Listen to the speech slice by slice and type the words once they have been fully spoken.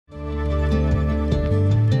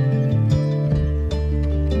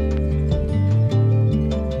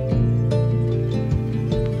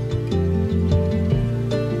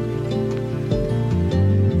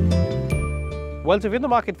Well, so if you're in the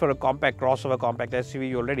market for a compact crossover, compact SUV,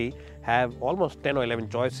 you already have almost 10 or 11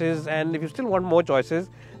 choices. And if you still want more choices,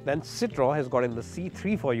 then Citroen has got in the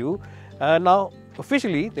C3 for you. Now,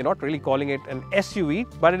 officially, they're not really calling it an SUV,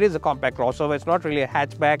 but it is a compact crossover. It's not really a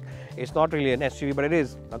hatchback. It's not really an SUV, but it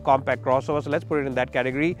is a compact crossover. So let's put it in that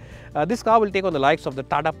category. This car will take on the likes of the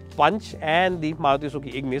Tata Punch and the Maruti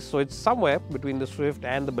Suzuki Ignis. So it's somewhere between the Swift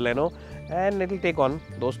and the Baleno, and it'll take on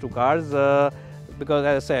those two cars because,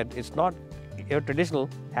 as I said, it's not a traditional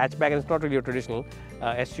hatchback and it's not really a traditional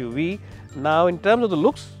SUV. Now, in terms of the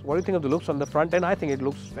looks, what do you think of the looks on the front end? I think it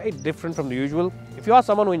looks very different from the usual. If you are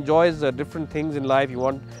someone who enjoys different things in life, you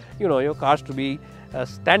want your cars to be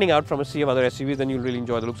standing out from a sea of other SUVs, then you'll really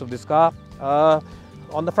enjoy the looks of this car.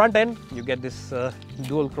 On the front end, you get this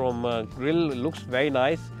dual chrome grille. It looks very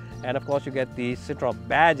nice, and of course you get the Citroen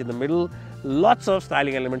badge in the middle. Lots of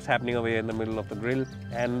styling elements happening over here in the middle of the grille,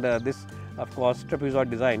 and this, of course, trapezoid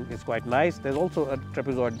design is quite nice. There's also a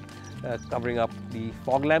trapezoid covering up the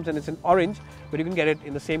fog lamps, and it's in orange, but you can get it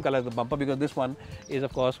in the same color as the bumper because this one is,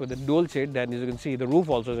 of course, with a dual shade, and as you can see, the roof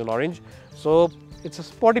also is in orange. So it's a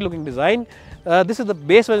sporty looking design. This is the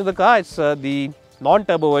base version of the car. It's the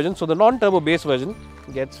non-turbo version. So the non-turbo base version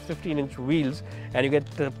gets 15-inch wheels, and you get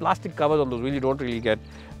plastic covers on those wheels. You don't really get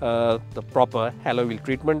the proper alloy wheel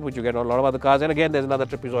treatment, which you get on a lot of other cars. And again, there's another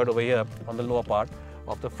trapezoid over here on the lower part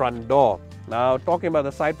of the front door. Now, talking about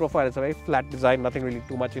the side profile, it's a very flat design, nothing really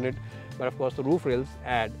too much in it, but of course the roof rails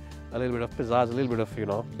add a little bit of pizzazz, a little bit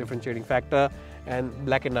of differentiating factor and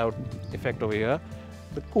blackened out effect over here.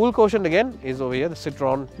 The cool quotient again is over here. The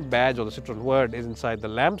Citroen badge or the Citroen word is inside the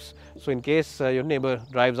lamps, so in case your neighbor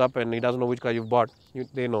drives up and he doesn't know which car you've bought,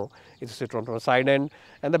 they know it's a Citroen from the side end.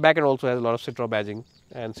 And the back end also has a lot of Citroen badging,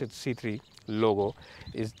 and C3 logo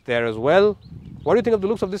is there as well. What do you think of the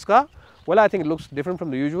looks of this car? Well, I think it looks different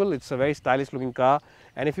from the usual. It's a very stylish looking car,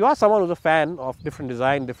 and if you are someone who's a fan of different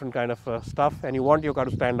design, different kind of stuff, and you want your car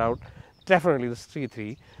to stand out, definitely the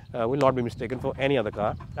C3 will not be mistaken for any other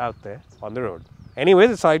car out there on the road.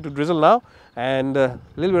 Anyways, it's starting to drizzle now, and a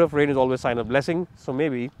little bit of rain is always a sign of blessing, so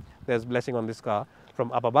maybe there's blessing on this car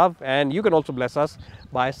from up above. And you can also bless us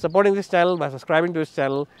by supporting this channel, by subscribing to this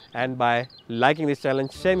channel, and by liking this channel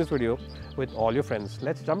and sharing this video with all your friends.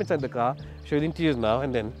 Let's jump inside the car, show you the interiors now,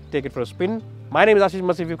 and then take it for a spin. My name is Ashish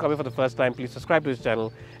Masi. If you've come here for the first time, please subscribe to this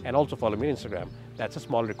channel and also follow me on Instagram. That's a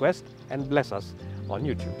small request, and bless us on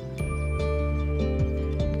YouTube.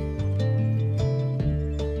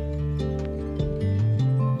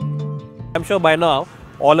 I'm sure by now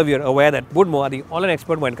all of you are aware that Woodmo are the online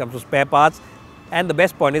expert when it comes to spare parts, and the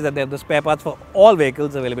best point is that they have the spare parts for all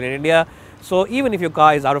vehicles available in India. So even if your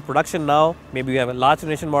car is out of production now, maybe you have a large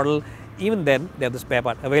generation model, even then they have the spare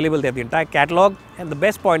part available. They have the entire catalog, and the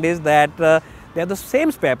best point is that they have the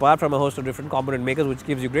same spare part from a host of different component makers, which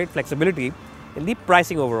gives you great flexibility in the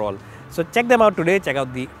pricing overall. So check them out today. Check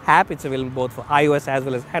out the app. It's available both for iOS as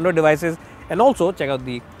well as Android devices, and also check out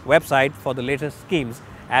the website for the latest schemes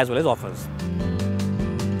as well as offers.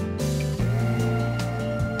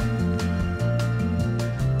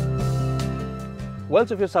 Well,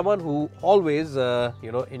 so if you're someone who always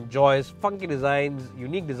enjoys funky designs,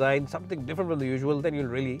 unique designs, something different from the usual, then you'll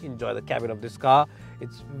really enjoy the cabin of this car.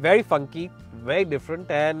 It's very funky, very different,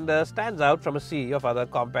 and stands out from a sea of other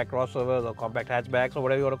compact crossovers or compact hatchbacks or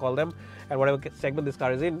whatever you want to call them, and whatever segment this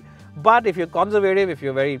car is in. But if you're conservative, if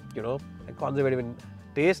you're very conservative in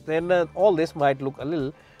taste, then all this might look a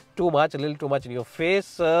little too much in your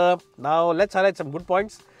face. Now let's highlight some good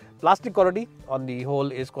points. Plastic quality on the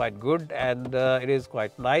whole is quite good, and it is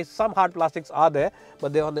quite nice. Some hard plastics are there,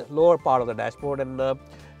 but they're on the lower part of the dashboard, and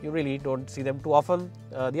you really don't see them too often.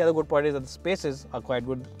 The other good point is that the spaces are quite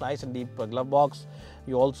good, nice and deep glove box.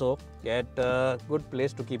 You also get a good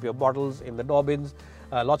place to keep your bottles in the door bins.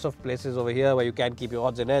 Lots of places over here where you can keep your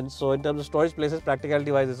odds and ends. So in terms of storage places,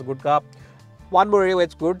 practicality wise, it's a good car. One more area where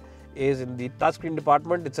it's good is in the touchscreen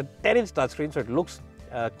department. It's a 10-inch touchscreen, so it looks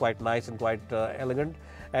quite nice and quite elegant,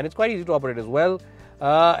 and it's quite easy to operate as well.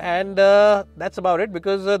 And that's about it,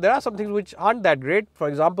 because there are some things which aren't that great. For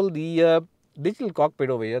example, the digital cockpit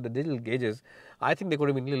over here, the digital gauges, I think they could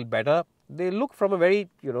have been a little better. They look from a very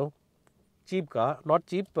cheap car, not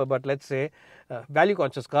cheap, but let's say value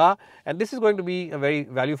conscious car, and this is going to be a very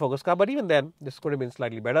value focused car, but even then this could have been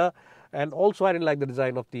slightly better. And also I didn't like the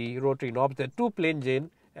design of the rotary knobs. They're too plain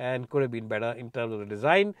Jane and could have been better in terms of the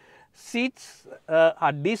design. Seats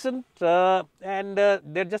are decent, and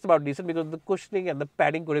they're just about decent, because the cushioning and the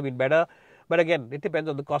padding could have been better. But again, it depends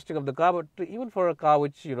on the costing of the car. But even for a car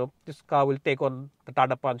which, this car will take on the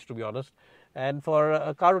Tata Punch, to be honest. And for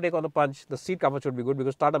a car to take on the Punch, the seat comfort should be good,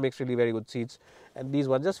 because Tata makes really very good seats. And these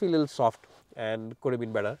ones just feel a little soft and could have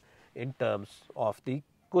been better in terms of the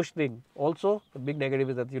cushioning. Also, the big negative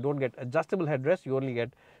is that you don't get adjustable headrest, you only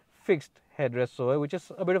get fixed headrest, so which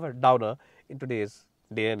is a bit of a downer in today's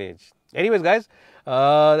day and age. Anyways, guys,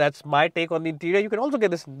 that's my take on the interior. You can also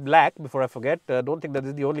get this in black. Before I forget, don't think that this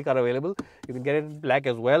is the only color available. You can get it in black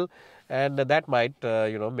as well, and that might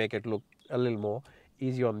make it look a little more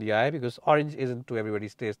easy on the eye, because orange isn't to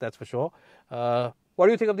everybody's taste, that's for sure. What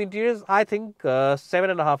do you think of the interiors? I think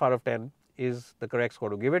 7.5 out of 10 is the correct score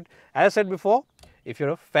to give it. As I said before, if you're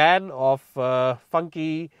a fan of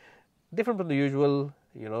funky, different from the usual,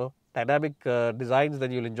 dynamic designs,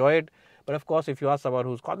 then you'll enjoy it. But of course, if you are someone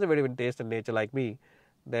who's conservative in taste and nature like me,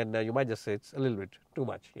 then you might just say it's a little bit too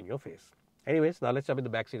much in your face. Anyways, now let's jump in the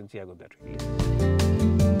back seat and see how good that really is.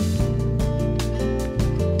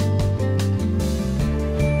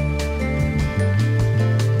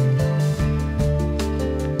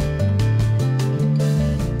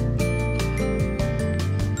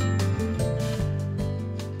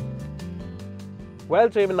 Well,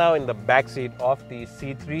 so even now in the back seat of the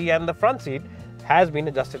C3, and the front seat has been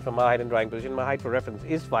adjusted for my height and driving position. My height for reference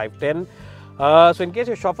is 5'10". So in case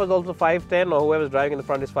your chauffeur is also 5'10", or whoever's driving in the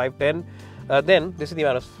front is 5'10", then this is the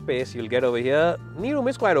amount of space you'll get over here. Knee room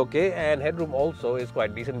is quite okay, and headroom also is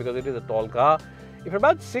quite decent because it is a tall car. If you're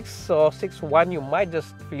about 6 or 6'1", you might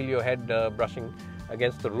just feel your head brushing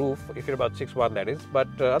against the roof, if you're about 6'1", that is. But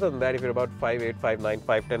other than that, if you're about 5'8", 5'9",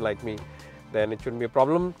 5'10" like me, then it shouldn't be a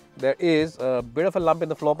problem. There is a bit of a lump in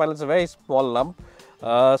the floor panel. It's a very small lump.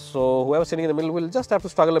 So whoever's sitting in the middle will just have to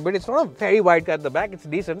struggle a bit. It's not a very wide car at the back. It's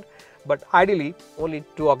decent. But ideally, only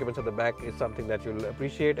 2 occupants at the back is something that you'll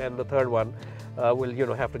appreciate. And the third one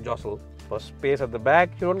will, have to jostle for space at the back.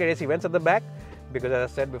 You don't get AC vents at the back because,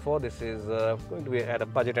 as I said before, this is going to be at a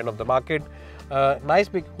budget end of the market. Nice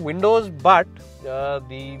big windows, but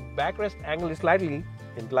the backrest angle is slightly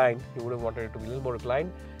inclined. You would have wanted it to be a little more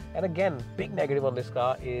reclined. And again, big negative on this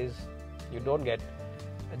car is you don't get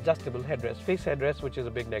adjustable headrest, fixed headrest, which is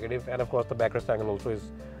a big negative. And of course, the backrest angle also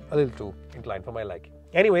is a little too inclined for my liking.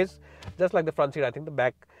 Anyways, just like the front seat, I think the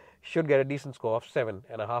back should get a decent score of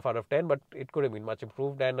 7.5 out of 10, but it could have been much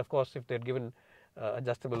improved. And of course, if they'd given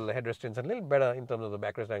adjustable headrest and a little better in terms of the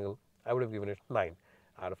backrest angle, I would have given it 9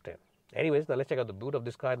 out of 10. Anyways, now let's check out the boot of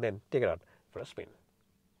this car and then take it out for a spin.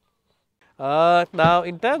 Now,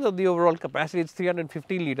 in terms of the overall capacity, it's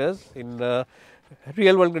 315 liters. In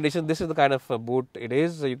real world conditions, this is the kind of boot it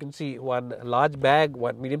is. You can see one large bag,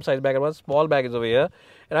 one medium sized bag, and one small bag is over here.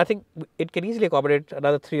 And I think it can easily accommodate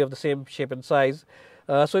another 3 of the same shape and size.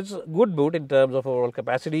 So it's a good boot in terms of overall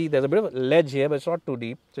capacity. There's a bit of a ledge here, but it's not too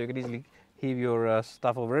deep, so you can easily heave your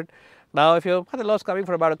stuff over it. Now, if your mother-in-law is coming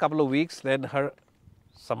for about a couple of weeks, then her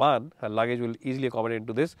saman, her luggage, will easily accommodate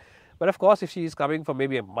into this. But of course, if she is coming for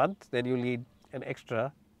maybe a month, then you'll need an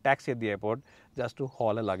extra taxi at the airport just to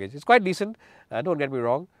haul her luggage. It's quite decent, don't get me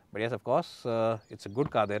wrong, but yes, of course, it's a good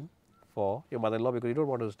car then for your mother-in-law because you don't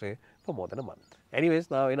want to stay for more than a month. Anyways,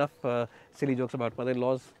 now enough silly jokes about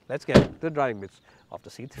mother-in-laws. Let's get to the driving bits of the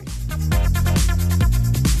C3.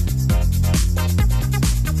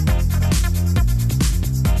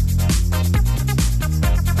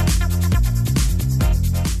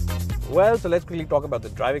 Well, so let's quickly talk about the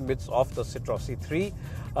driving bits of the Citroen C3.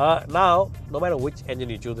 Now, no matter which engine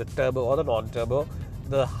you choose, the turbo or the non-turbo,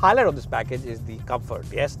 the highlight of this package is the comfort.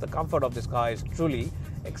 Yes, the comfort of this car is truly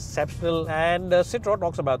exceptional, and Citroen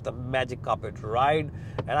talks about the magic carpet ride,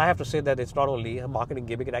 and I have to say that it's not only a marketing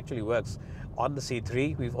gimmick, it actually works on the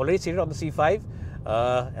C3. We've already seen it on the C5,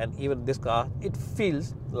 and even this car, it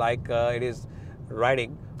feels like it is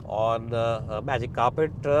riding on a magic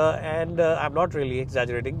carpet, and I'm not really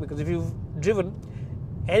exaggerating, because if you've driven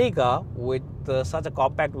any car with such a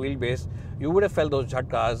compact wheelbase, you would have felt those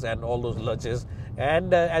jhatkas and all those lurches.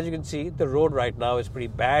 And as you can see, the road right now is pretty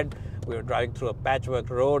bad. We're driving through a patchwork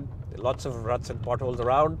road, lots of ruts and potholes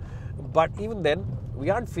around, but even then we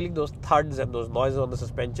aren't feeling those thuds and those noises on the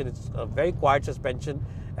suspension. It's a very quiet suspension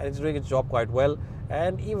and it's doing its job quite well.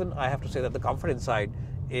 And even I have to say that the comfort inside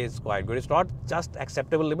is quite good. It's not just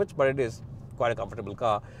acceptable limits, but it is quite a comfortable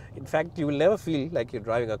car. In fact, you will never feel like you're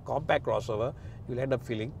driving a compact crossover. You'll end up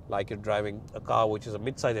feeling like you're driving a car which is a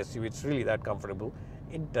mid-size SUV. It's really that comfortable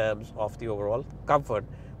in terms of the overall comfort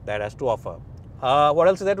that has to offer. What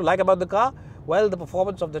else is there to like about the car? Well, the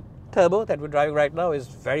performance of the turbo that we're driving right now is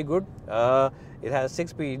very good. It has a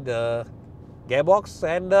 6-speed gearbox,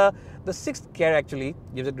 and the 6th gear actually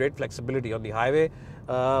gives it great flexibility on the highway.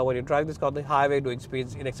 When you're driving this car on the highway doing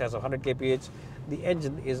speeds in excess of 100 kph, the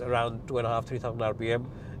engine is around 2,500–3,000 RPM,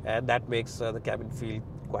 and that makes the cabin feel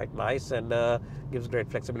quite nice and gives great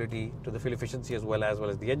flexibility to the fuel efficiency as well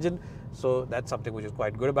as the engine. So that's something which is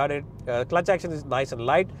quite good about it. Clutch action is nice and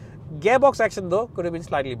light. Gearbox action though could have been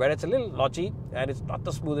slightly better. It's a little notchy and it's not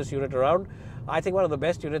the smoothest unit around. I think one of the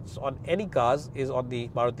best units on any cars is on the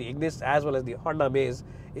Maruti Ignis as well as the Honda Maze.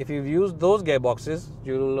 If you've used those gearboxes,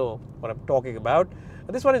 you'll know what I'm talking about.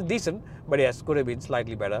 And this one is decent, but yes, could have been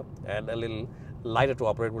slightly better and a little lighter to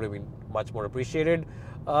operate would have been much more appreciated.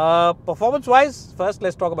 Performance-wise, first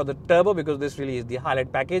let's talk about the turbo because this really is the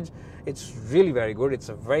highlight package. It's really very good. It's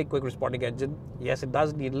a very quick responding engine. Yes, it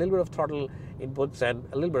does need a little bit of throttle inputs and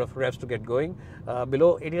a little bit of revs to get going.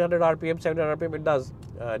 Below 1800 RPM, 1700 RPM, it does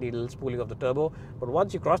need a little spooling of the turbo. But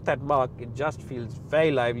once you cross that mark, it just feels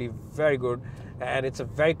very lively, very good. And it's a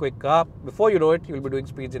very quick car. Before you know it, you'll be doing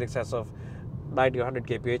speeds in excess of 90 or 100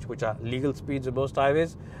 kph, which are legal speeds in most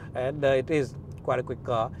highways. And it is quite a quick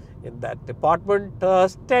car in that department.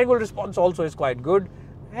 Steering wheel response also is quite good.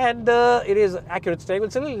 And it is accurate steering wheel.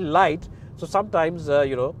 It's a little light. So sometimes,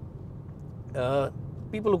 people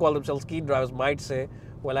who call themselves keen drivers might say,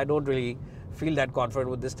 well, I don't really feel that confident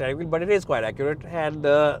with this steering wheel, but it is quite accurate. And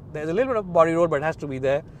there's a little bit of body roll, but it has to be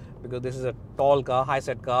there because this is a tall car, high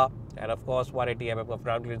set car. And of course, 180 mm of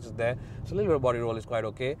ground clearance is there. So a little bit of body roll is quite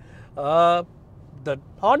okay. The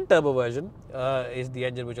non-turbo version is the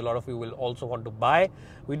engine which a lot of you will also want to buy.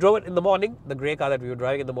 We drove it in the morning. The grey car that we were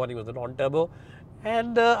driving in the morning was the non-turbo.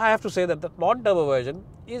 And I have to say that the non-turbo version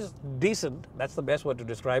is decent. That's the best word to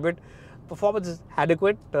describe it. Performance is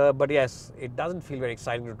adequate, but yes, it doesn't feel very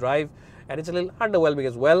exciting to drive. And it's a little underwhelming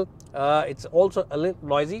as well. It's also a little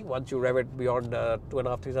noisy once you rev it beyond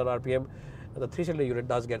 2.5-3,000 RPM. The 3-cylinder unit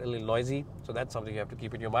does get a little noisy, so that's something you have to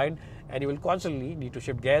keep in your mind. And you will constantly need to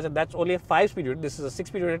shift gears, and that's only a 5-speed unit. This is a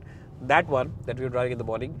 6-speed unit. That one that we were driving in the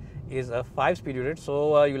morning is a 5-speed unit,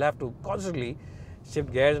 so you'll have to constantly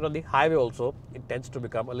shift gears. And on the highway also, it tends to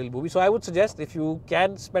become a little booby. So I would suggest if you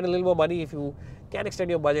can spend a little more money, if you can extend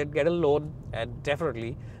your budget, get a loan, and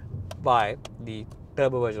definitely buy the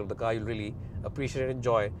turbo version of the car. You'll really appreciate and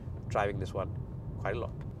enjoy driving this one quite a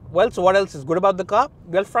lot. Well, so what else is good about the car?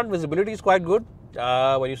 Well, front visibility is quite good.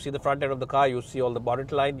 When you see the front end of the car, you see all the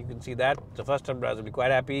bonnet line. You can see that. The first time drivers will be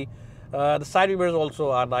quite happy. The side mirrors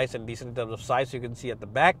also are nice and decent in terms of size, so you can see at the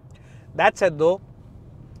back. That said though,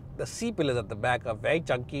 the C pillars at the back are very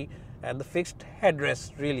chunky and the fixed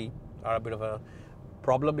headrests really are a bit of a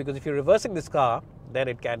problem because if you're reversing this car, then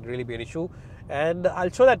it can really be an issue. And I'll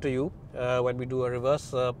show that to you when we do a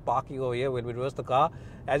reverse parking over here, when we reverse the car.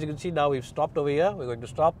 As you can see now, we've stopped over here. We're going to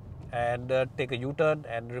stop and take a U-turn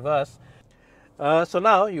and reverse. So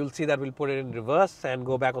now you'll see that we'll put it in reverse and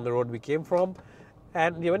go back on the road we came from.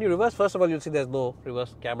 And when you reverse, first of all, you'll see there's no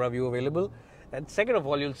reverse camera view available. And second of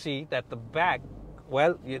all, you'll see that the back,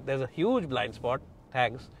 well, there's a huge blind spot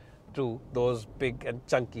thanks to those big and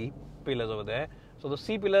chunky pillars over there. So the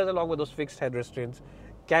C pillars along with those fixed head restraints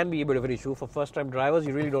can be a bit of an issue for first-time drivers.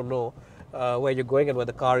 You really don't know where you're going and where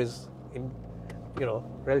the car is in,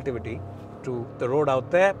 relativity to the road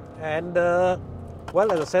out there. And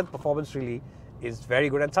well, as I said, performance really is very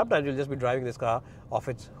good. And sometimes you'll just be driving this car off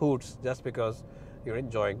its hoots just because you're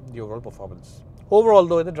enjoying the overall performance. Overall,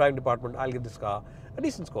 though, in the driving department, I'll give this car a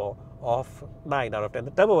decent score of 9 out of 10.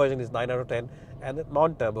 The turbo version is 9 out of 10, and the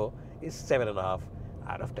non-turbo is 7.5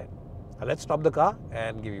 out of 10. Now let's stop the car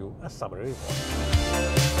and give you a summary report.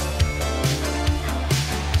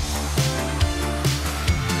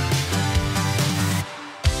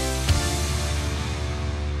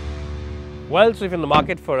 Well, so if you're in the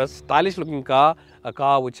market for a stylish looking car, a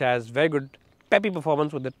car which has very good peppy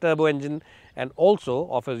performance with the turbo engine and also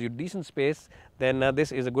offers you decent space, then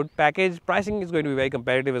this is a good package. Pricing is going to be very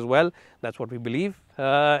competitive as well. That's what we believe.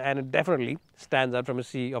 And it definitely stands out from a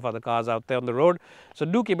sea of other cars out there on the road. So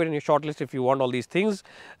do keep it in your shortlist if you want all these things.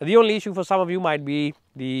 The only issue for some of you might be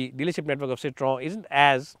the dealership network of Citroen isn't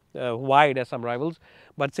as wide as some rivals,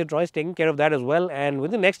 but Citroen is taking care of that as well. And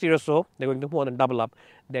within the next year or so, they're going to more than double up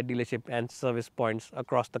their dealership and service points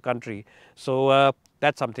across the country. So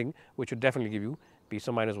that's something which would definitely give you peace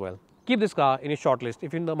of mind as well. Keep this car in your shortlist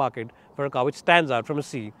if you're in the market for a car which stands out from a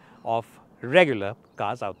sea of regular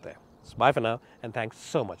cars out there. So bye for now, and thanks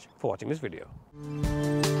so much for watching this video.